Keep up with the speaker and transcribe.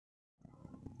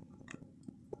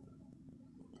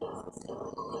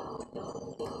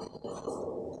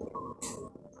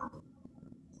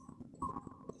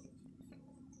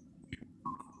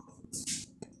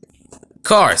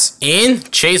Cars in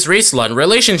Chase Racelott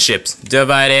relationships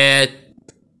divided.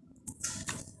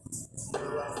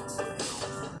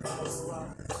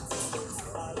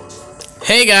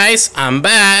 Hey guys, I'm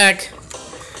back.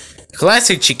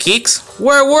 Classic Hicks,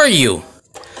 where were you?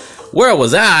 Where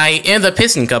was I in the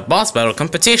Piston Cup boss battle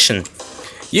competition?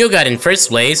 You got in first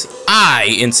place,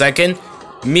 I in second,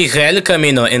 Miguel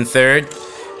Camino in third,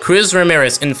 Cruz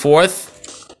Ramirez in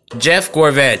fourth, Jeff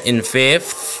Gorvet in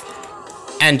fifth,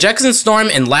 and Jackson Storm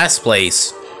in last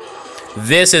place.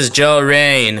 This is Joe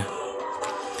Rain.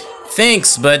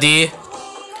 Thanks, buddy.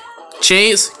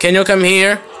 Chase, can you come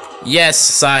here? Yes,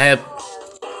 Sahib.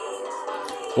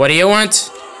 What do you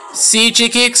want? See,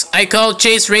 Hicks, I called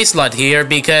Chase Racelott here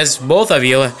because both of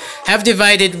you have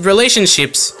divided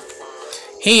relationships.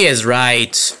 He is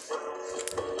right.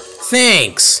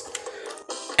 Thanks.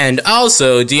 And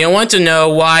also, do you want to know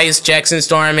why is Jackson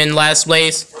Storm in last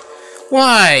place?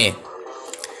 Why?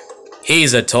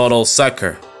 He's a total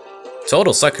sucker.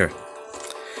 Total sucker.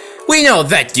 We know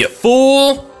that, you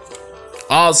fool!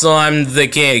 Also, I'm the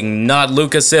king, not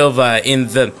Lucas Silva in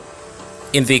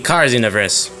the Cars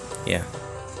universe. Yeah.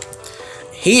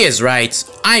 He is right.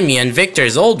 I'm Ian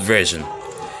Victor's old version.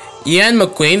 Ian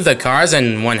McQueen, the Cars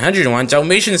and 101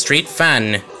 Dalmatian Street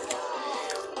fan.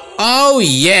 Oh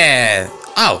yeah!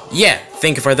 Oh yeah,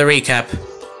 thank you for the recap.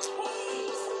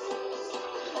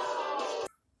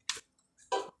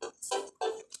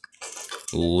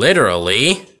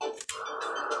 Literally?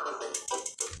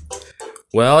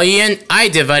 Well, Ian, I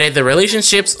divided the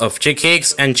relationships of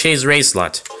Hicks and Chase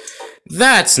Racelott.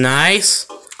 That's nice.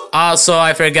 Also,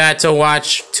 I forgot to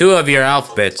watch 2 of your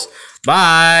alphabets.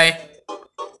 Bye!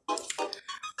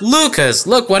 Lucas,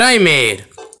 look what I made!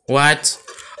 What?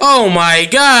 Oh my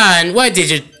god! Why did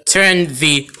you turn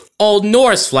the Old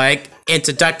Norse flag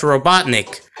into Dr.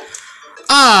 Robotnik?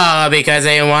 Ah, because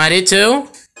I wanted to?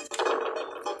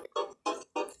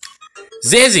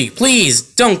 Zizzy, please,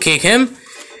 don't kick him.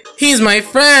 He's my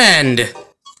friend.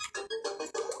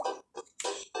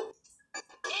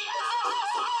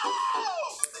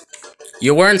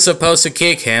 You weren't supposed to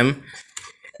kick him.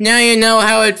 Now you know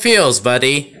how it feels,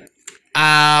 buddy.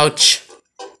 Ouch.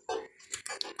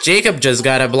 Jacob just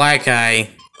got a black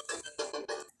eye.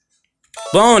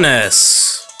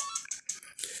 Bonus.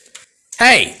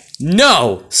 Hey!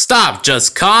 No! Stop!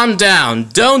 Just calm down!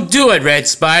 Don't do it, Red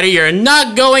Spider! You're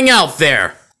not going out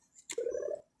there!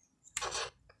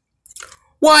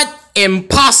 What?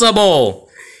 Impossible!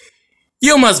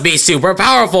 You must be super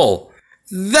powerful!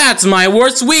 That's my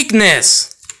worst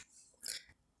weakness!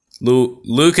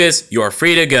 Lucas, you're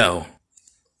free to go.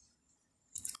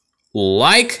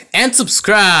 Like and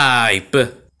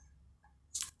subscribe!